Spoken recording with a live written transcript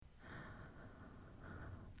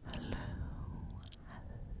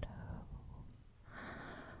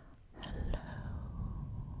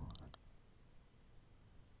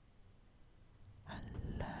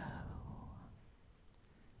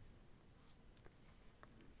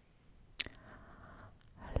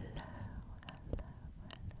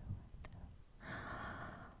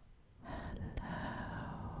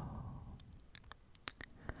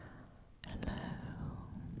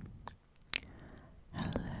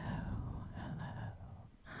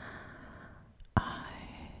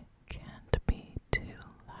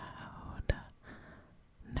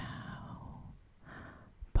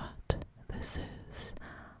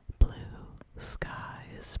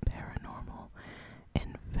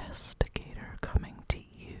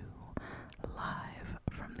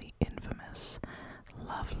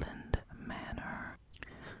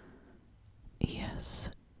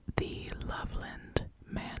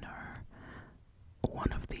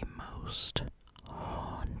most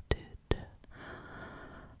haunted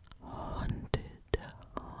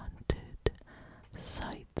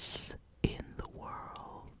sites in the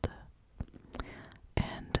world.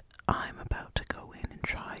 And I'm about to go in and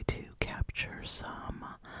try to capture some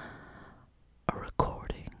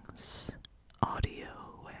recordings,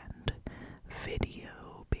 audio and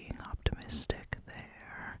video, being optimistic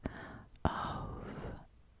there, of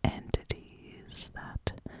entities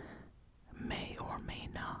that may or may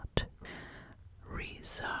not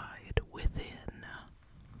reside within.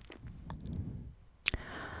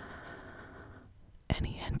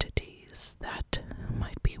 Any entities that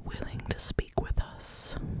might be willing to speak with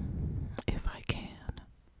us, if I can.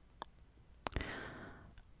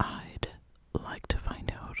 I'd like to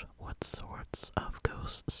find out what sorts of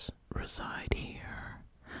ghosts reside here.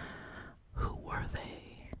 Who were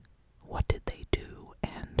they? What did they do?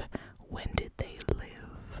 And when did they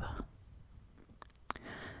live?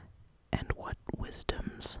 And what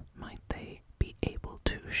wisdoms might they be able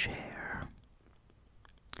to share?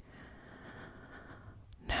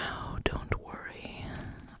 Now, don't worry.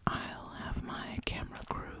 I'll have my camera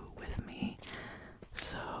crew with me,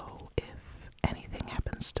 so if anything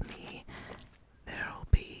happens to me, there'll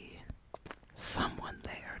be someone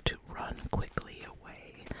there to run quickly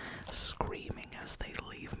away, screaming as they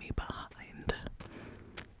leave me behind.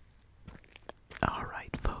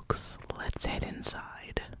 Alright, folks, let's head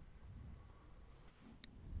inside.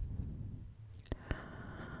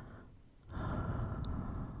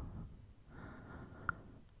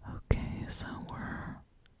 Okay, so we're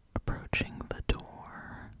approaching the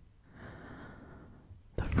door.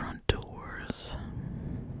 The front doors.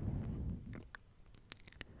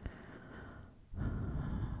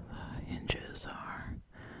 The hinges are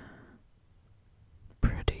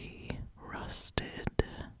pretty rusted.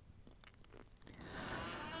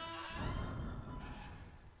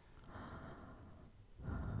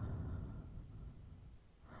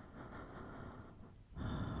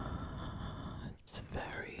 It's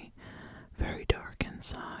very, very dark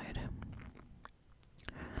inside.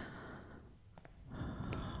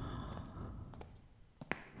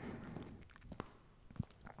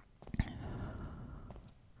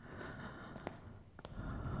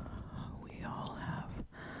 We all have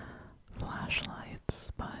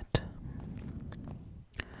flashlights, but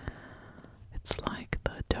it's like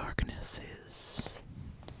the darkness is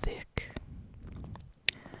thick,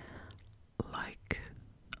 like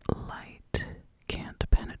light can't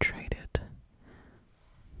penetrate it.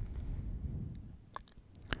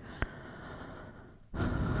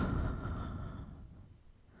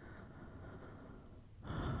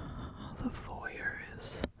 The foyer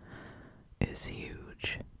is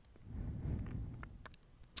huge.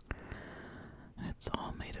 And it's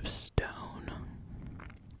all made of stone.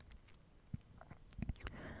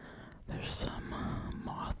 There's some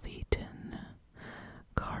moth-eaten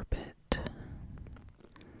carpet.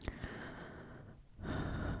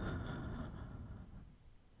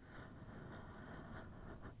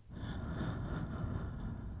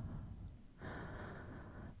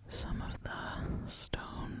 Some of the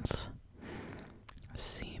stones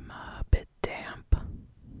seem a bit damp.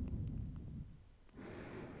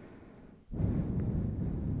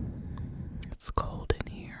 It's cold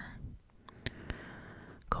in here.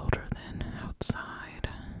 Colder than outside.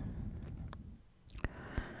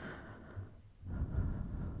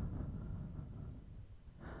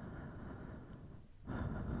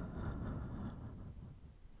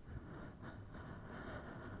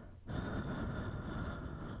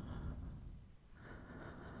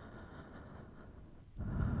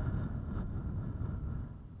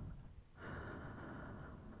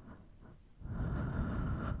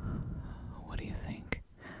 What do you think?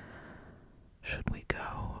 Should we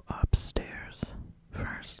go upstairs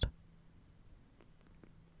first?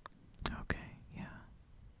 Okay,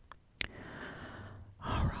 yeah.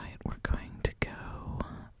 Alright, we're going to go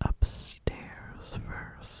upstairs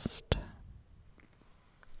first.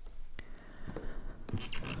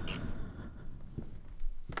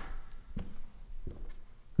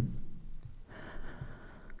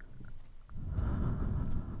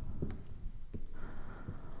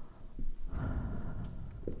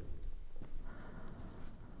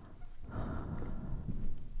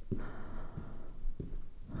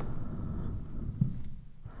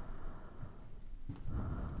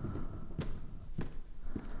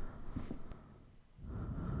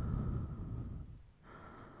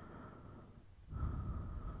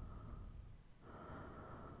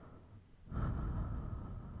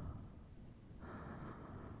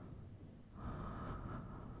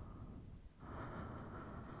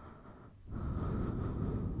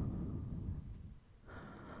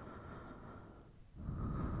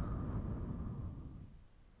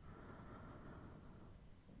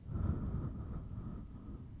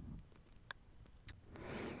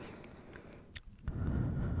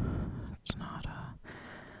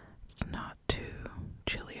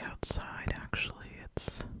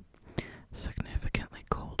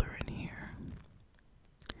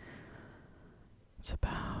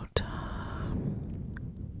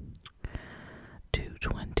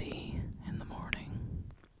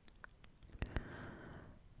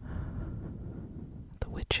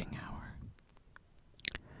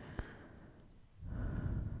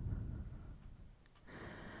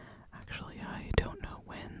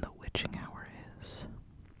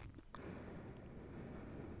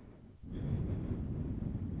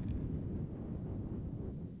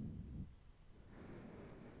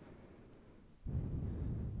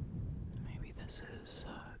 This is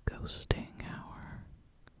ghosting hour.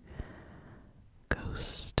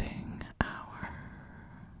 Ghosting hour.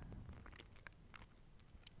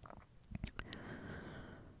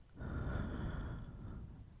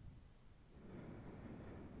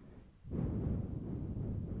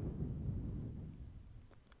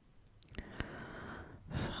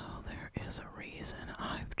 So there is a reason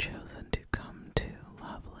I've chosen to come to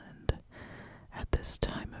Loveland at this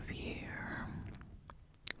time of year.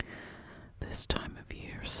 This time of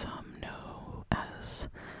year some know as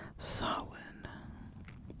Samhain,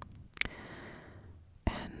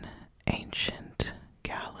 an ancient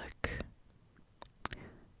Gallic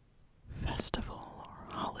festival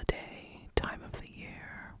or holiday time of the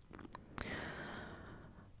year.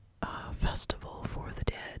 A festival for the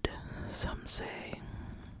dead, some say.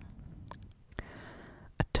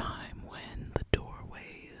 A time when the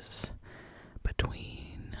doorways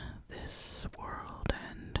between this world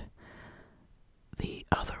and the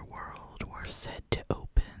other world were said to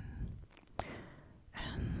open,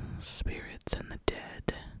 and spirits and the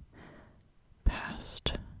dead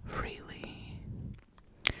passed freely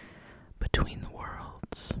between the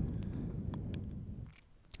worlds.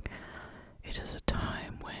 It is a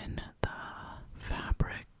time when the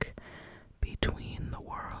fabric between the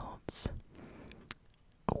worlds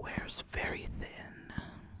wears very thin.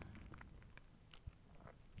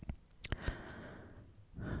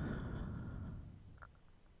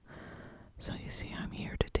 So you see, I'm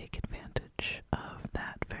here to take advantage of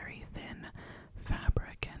that very thin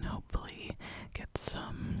fabric and hopefully get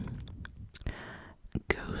some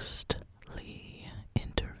ghostly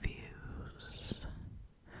interviews.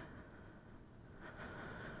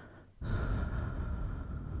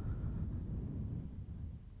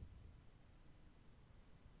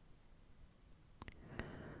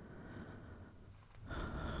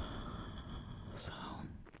 So,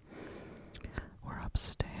 we're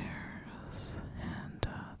upstairs, and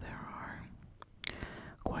there are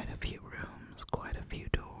quite a few rooms, quite a few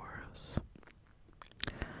doors.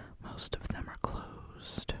 Most of them are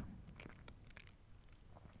closed.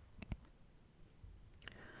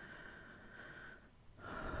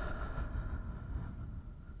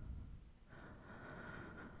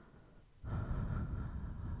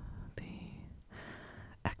 The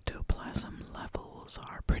ectoplasm levels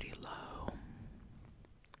are pretty low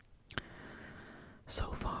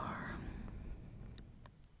so far.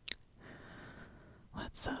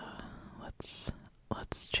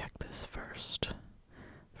 Let's check this first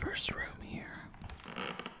room here.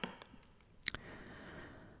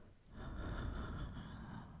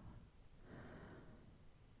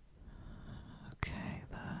 Okay,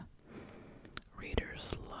 the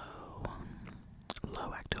reader's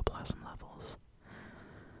low ectoplasm levels.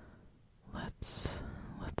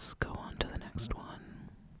 Let's go on to the next one.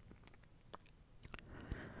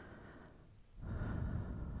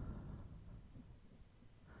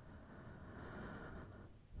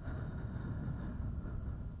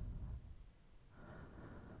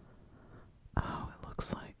 Oh, it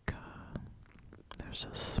looks like there's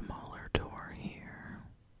a smaller door here.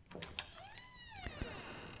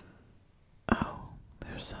 Oh,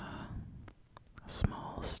 there's a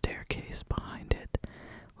small staircase behind it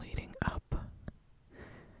leading up.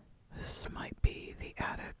 This might be the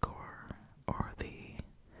attic or the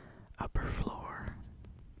upper floor.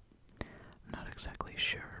 I'm not exactly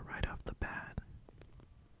sure right off the bat.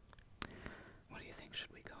 What do you think?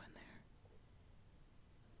 Should we go in there?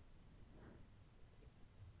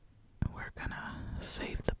 We're gonna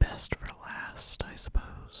save the best for last, I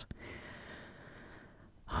suppose.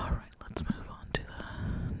 Alright, let's move on to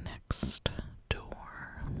the next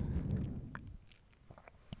door.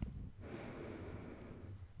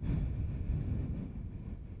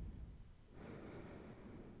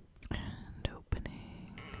 And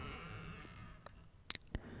opening.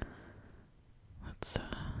 Let's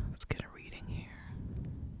get a reading here.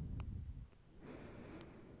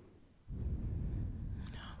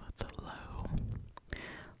 Oh, that's a low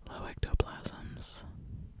ectoplasms.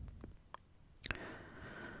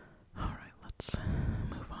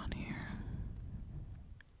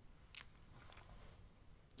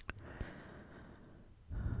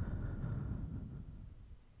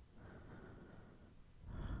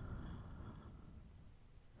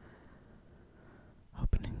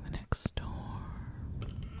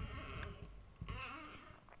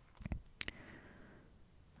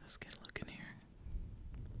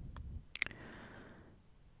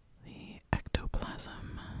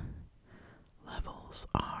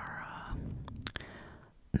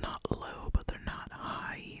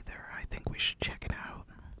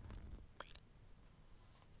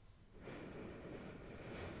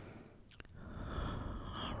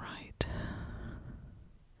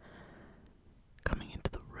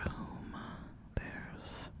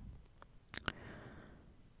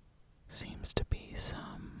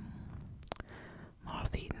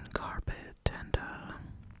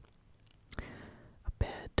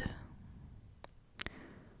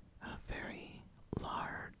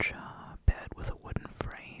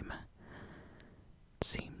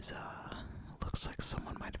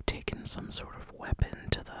 some sort of weapon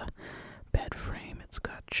to the bed frame. It's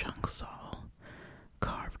got chunks all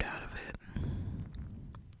carved out of it.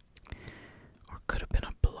 Or could have been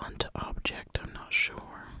a blunt object, I'm not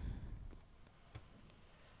sure.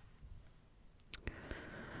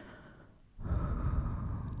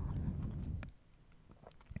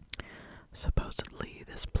 Supposedly,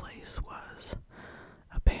 this place was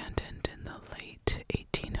abandoned in the late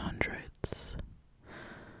 1800s.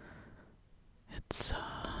 It's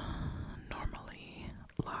normally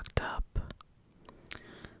locked up,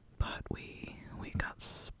 but we got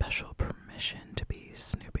special permission to be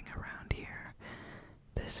snooping around here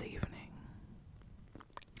this evening,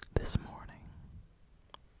 this morning.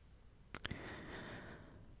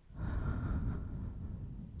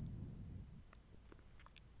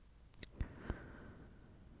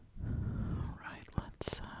 Alright,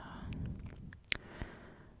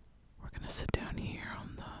 we're gonna sit down here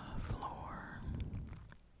on the floor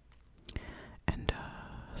and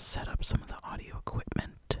set up some of the audio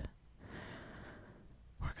equipment.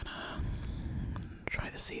 We're gonna try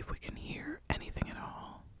to see if we can hear anything at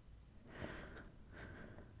all.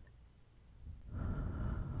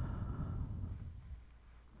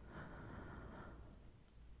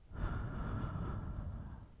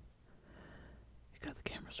 You got the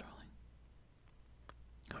cameras rolling?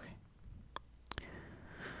 Okay.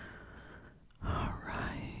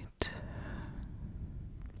 Alright.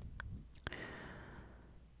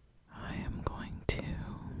 I am going to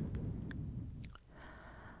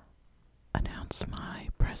announce my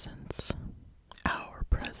presence, our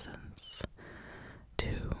presence,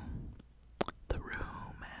 to the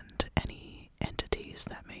room and any entities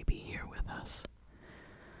that may be here with us.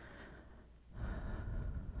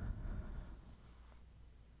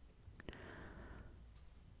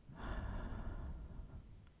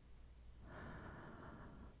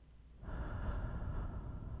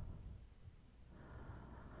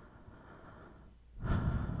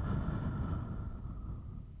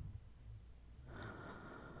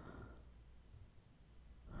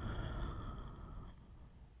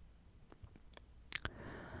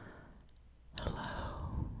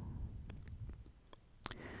 Hello.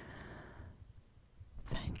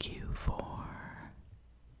 Thank you for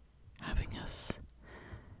having us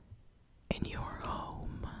in your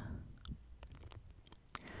home.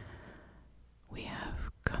 We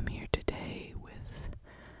have come here today with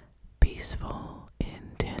peaceful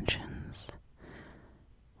intentions,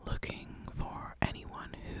 looking for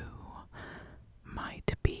anyone who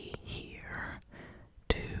might be here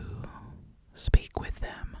to speak with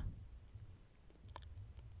them.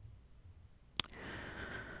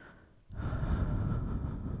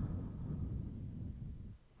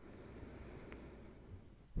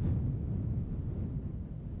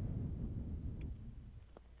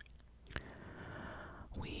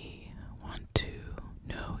 We want to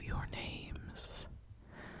know your names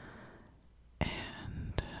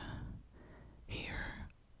and hear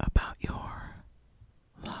about your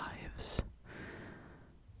lives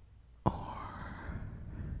or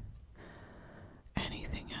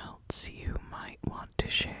anything else you might want to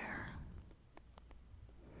share.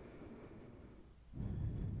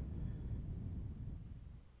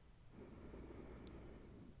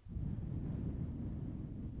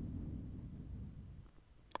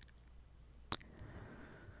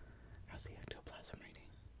 How's the ectoplasm reading?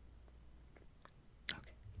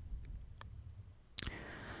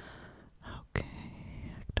 Okay,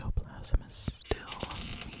 ectoplasm is still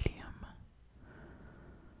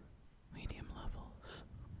medium levels.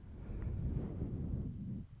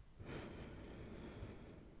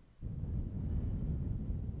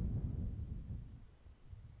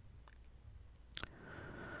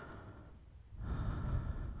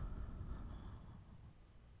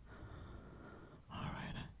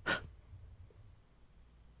 Alright.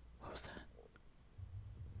 What was that?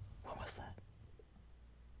 What was that?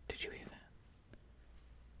 Did you hear that?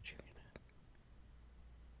 Did you hear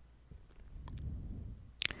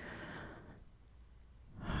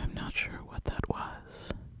that? I'm not sure what that was.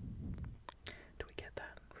 Do we get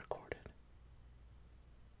that recorded?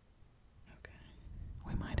 Okay.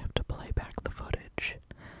 We might have to play back the footage.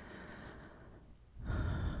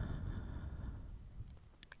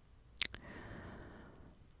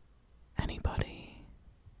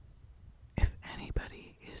 If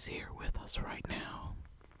anybody is here with us right now,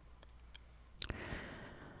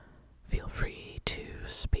 feel free to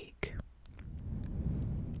speak.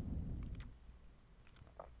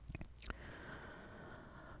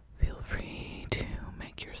 Feel free to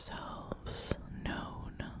make yourselves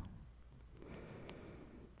known.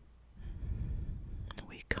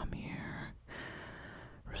 We come here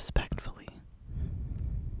respectfully,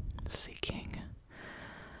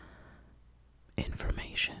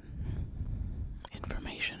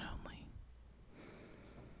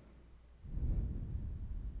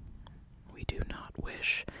 not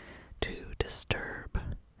wish to disturb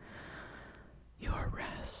your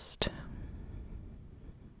rest.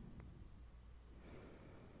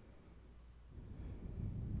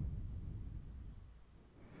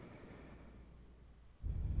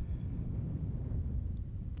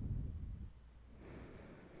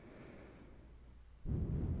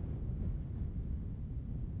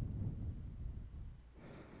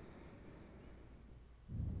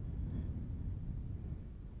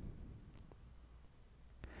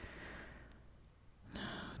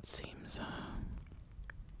 It seems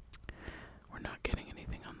we're not getting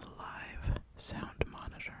anything on the live sound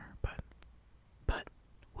monitor, but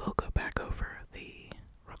we'll go back over the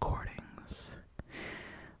recordings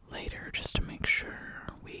later just to make sure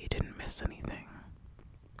we didn't miss anything.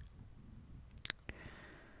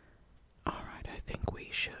 Alright, I think we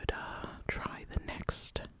should try the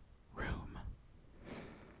next room.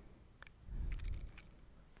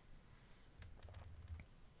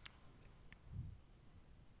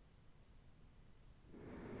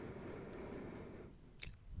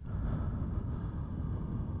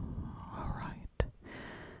 Alright,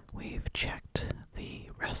 we've checked the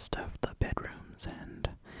rest of the bedrooms and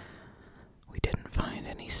we didn't find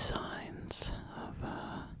any signs of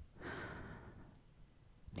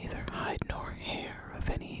neither hide nor hair of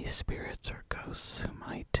any spirits or ghosts who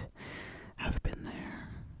might have been there.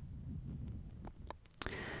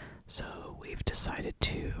 So we've decided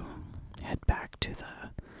to head back to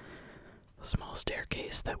the small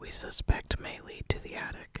staircase that we suspect may lead to the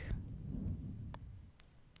attic.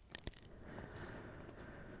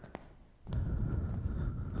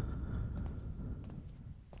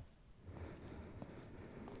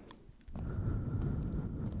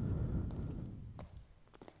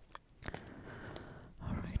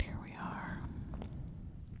 Alright, here we are.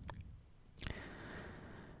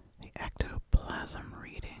 The ectoplasm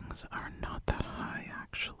readings are not that high,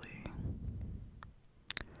 actually.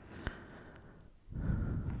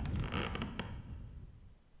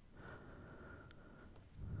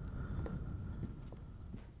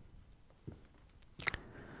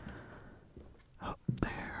 Oh,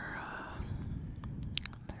 they're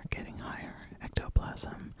getting higher.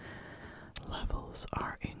 Ectoplasm levels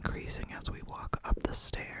are increasing as we walk up the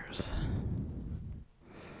stairs.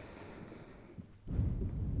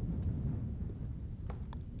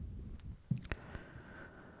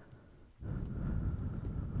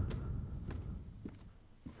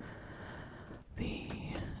 The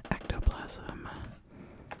ectoplasm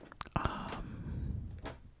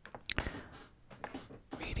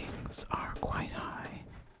readings are quite high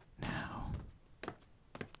now.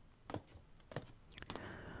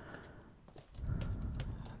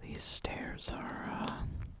 These stairs are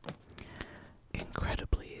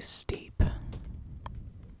incredibly steep,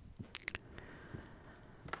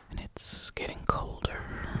 and it's getting colder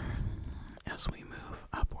as we move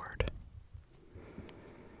upward.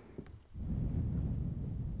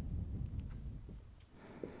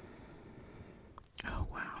 Oh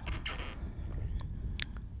wow.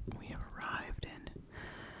 We have arrived in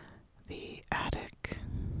the attic.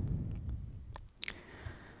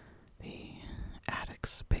 The attic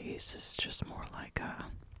space is just more like a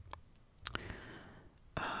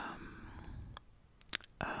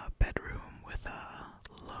bedroom with a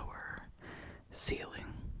lower ceiling,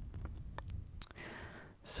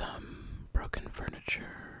 some broken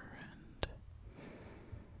furniture, and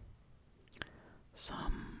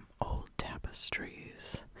some old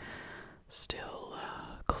tapestries still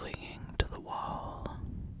clinging to the wall.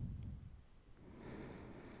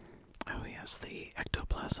 Oh yes, the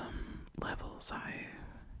ectoplasm levels,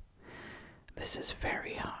 this is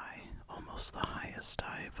very high, almost the highest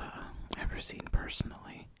I've ever seen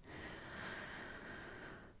personally.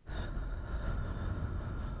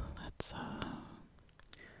 Let's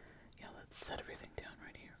set everything down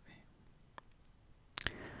right here,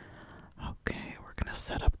 okay? Okay, we're gonna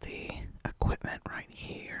set up the equipment right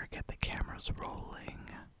here, get the cameras rolling.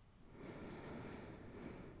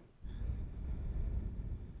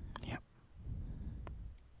 Yep.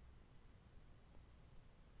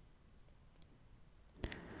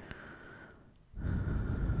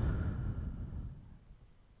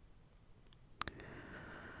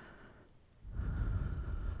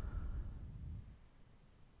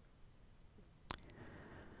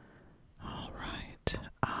 Alright,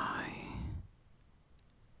 I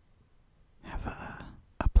have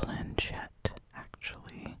a planchette,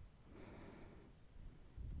 actually.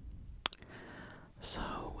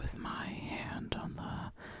 So, with my hand on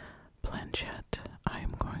the planchette, I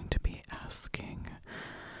am going to be asking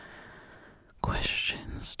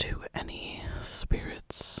questions to any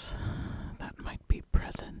spirits that might be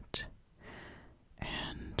present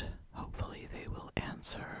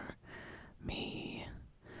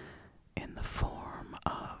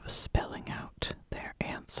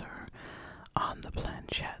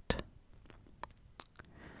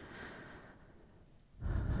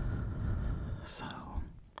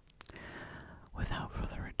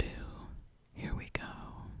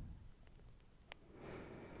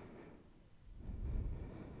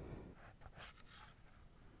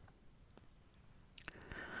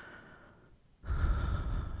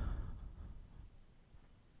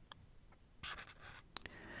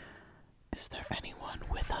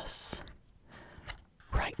us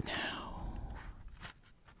right now.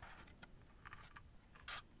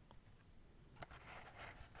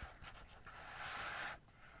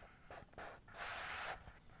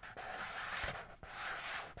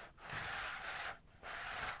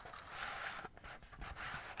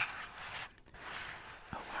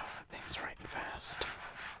 Oh wow, that thing's writing fast.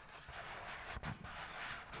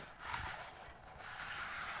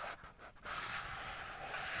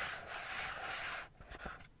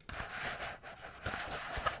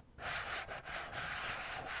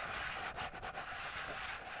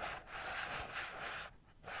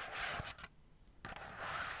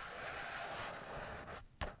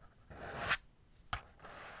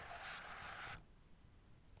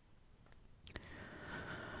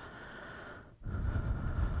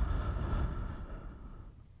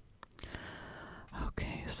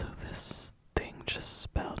 Okay, so this thing just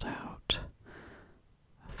spelled out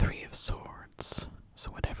Three of Swords.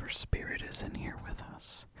 So whatever spirit is in here with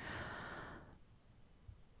us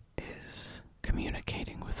is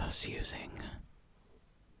communicating with us using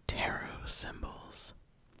tarot symbols.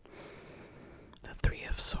 The Three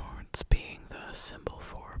of Swords being the symbol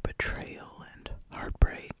for betrayal and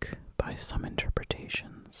heartbreak by some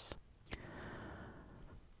interpretations.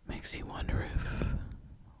 Makes you wonder if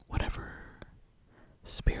whatever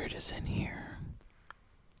spirit is in here,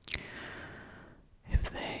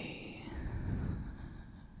 if they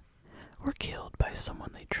were killed by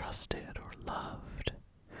someone they trusted or loved,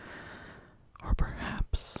 or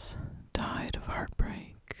perhaps died of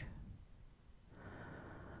heartbreak.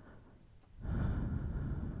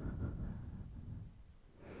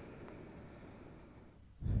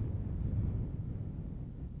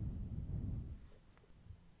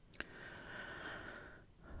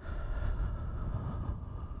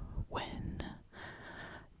 When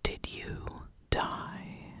did you die?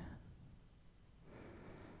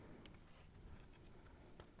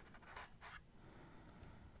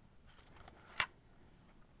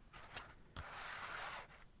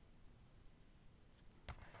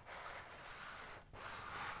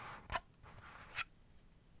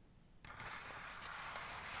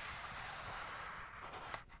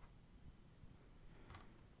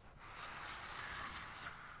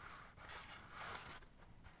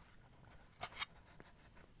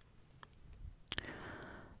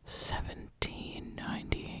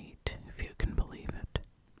 $17.98, if you can believe it.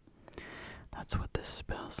 That's what this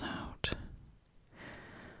spells out.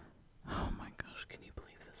 Oh my gosh, can you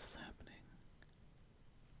believe this is happening?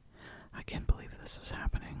 I can't believe this is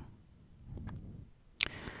happening.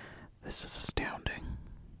 This is astounding.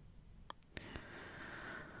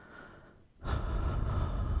 Alright.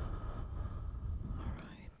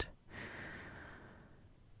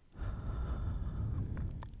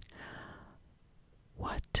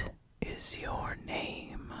 What is your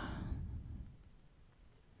name?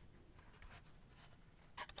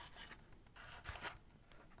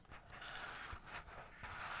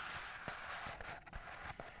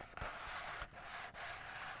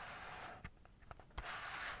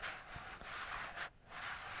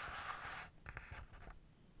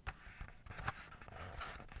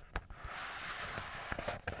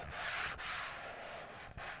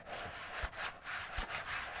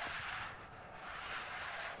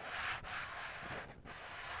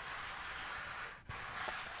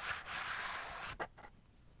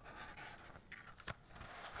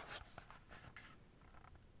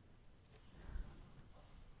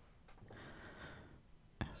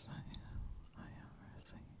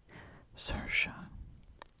 Saoirse.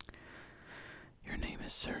 Your name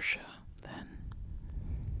is Saoirse, then.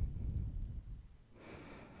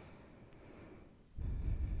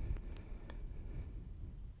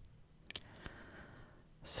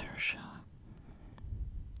 Saoirse.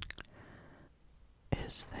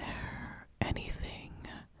 Is there anything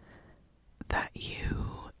that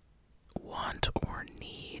you want or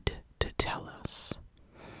need to tell us?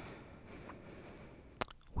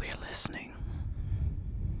 We're listening.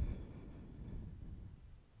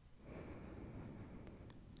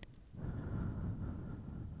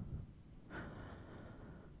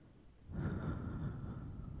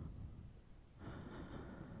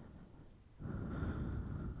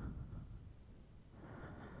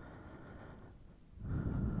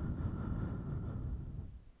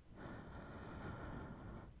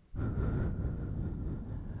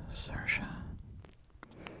 Saoirse.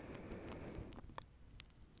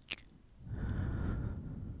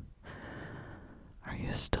 Are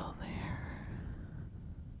you still there?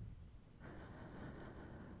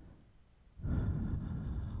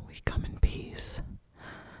 We come in peace.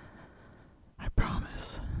 I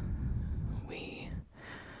promise.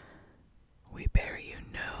 We bear you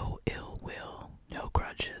no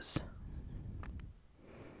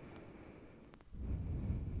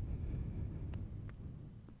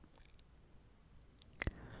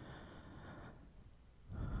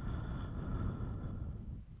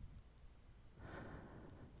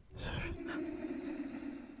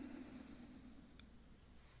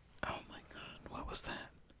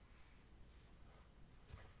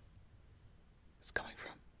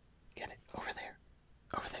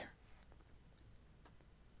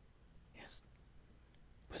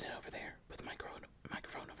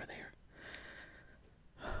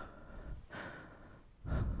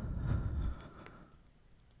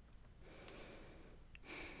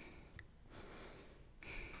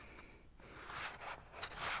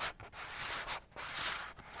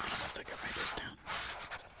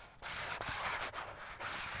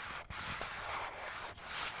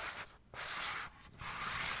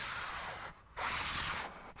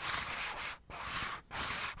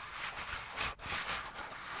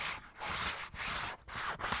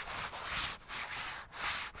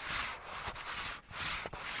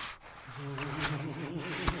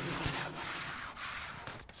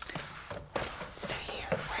Stay here.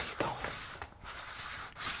 Where are you going?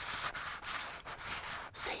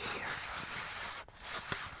 Stay here.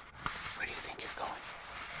 Where do you think you're going?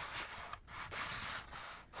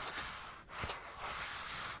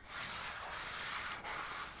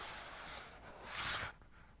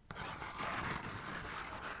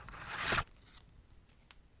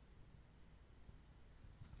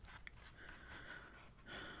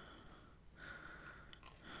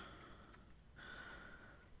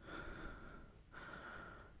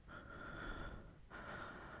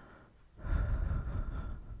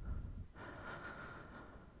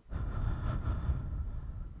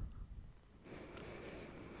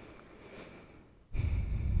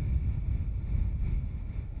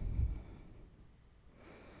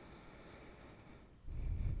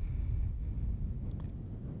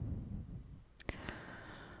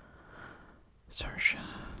 Saoirse,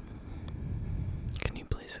 can you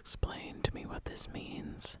please explain to me what this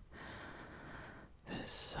means?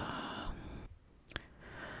 This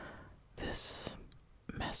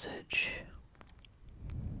message.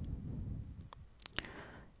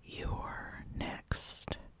 You're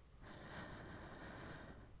next.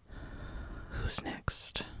 Who's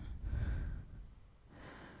next?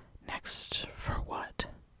 Next for what?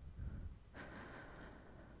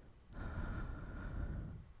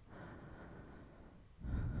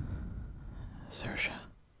 Saoirse?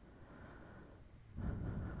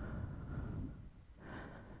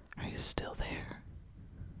 Are you still there?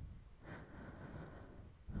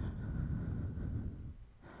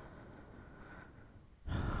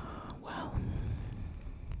 Well,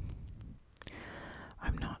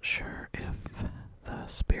 I'm not sure if the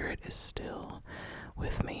spirit is still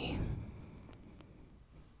with me.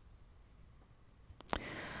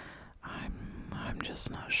 I'm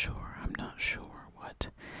just not sure. I'm not sure what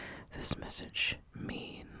this message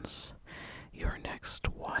means. You're next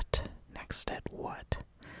what? Next at what?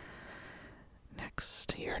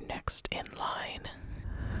 You're next in line.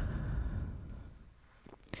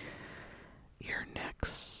 You're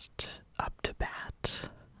next up to bat.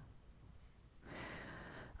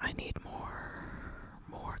 I need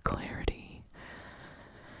more clarity.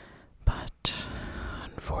 But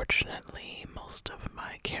unfortunately, most of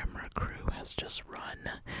my camera crew has just run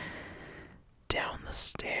down the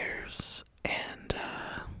stairs and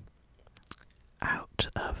out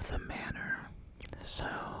of the manor. So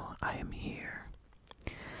I am here,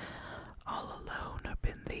 all alone up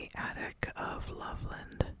in the attic of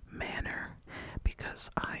Loveland Manor, because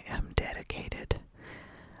I am dedicated.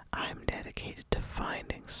 I'm dedicated to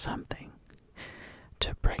finding something,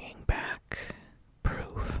 to bringing back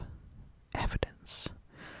proof, evidence.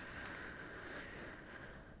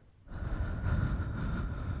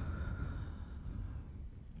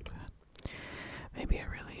 But maybe I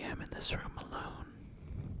really am in this room alone.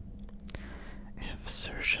 If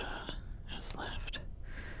Saoirse has left,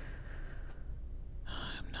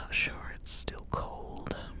 I'm not sure. It's still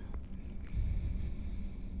cold.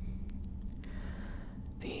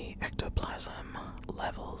 The ectoplasm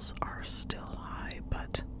levels are still high,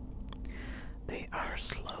 but they are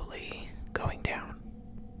slowly going down.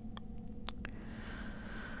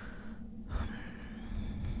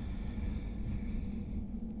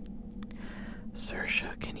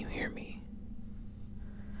 Saoirse, can you hear me?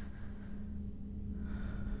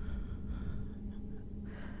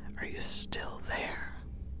 Are you still there?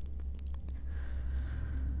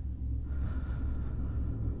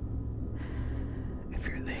 If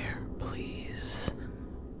you're there, please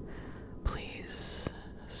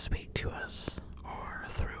speak to us or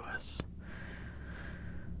through us.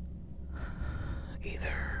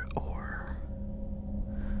 Either or.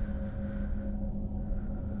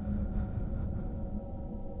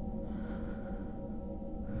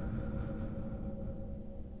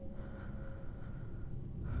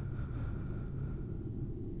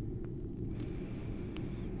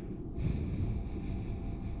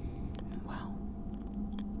 Well,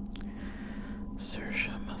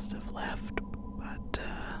 Saoirse must have left, but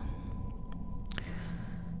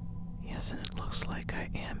yes, and it looks like I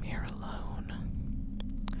am here alone.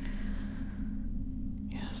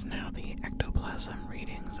 Yes, now the ectoplasm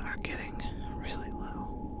readings are getting really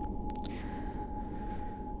low.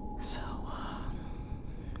 So,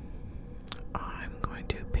 I'm going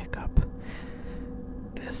to pick up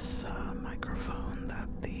this microphone that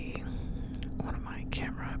one of my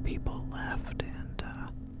camera people left and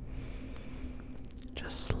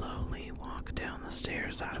just slowly walk down the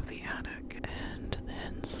stairs out of the attic and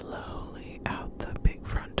then slowly out the big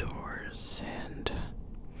front doors, and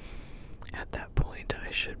at that point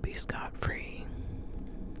I should be scot-free.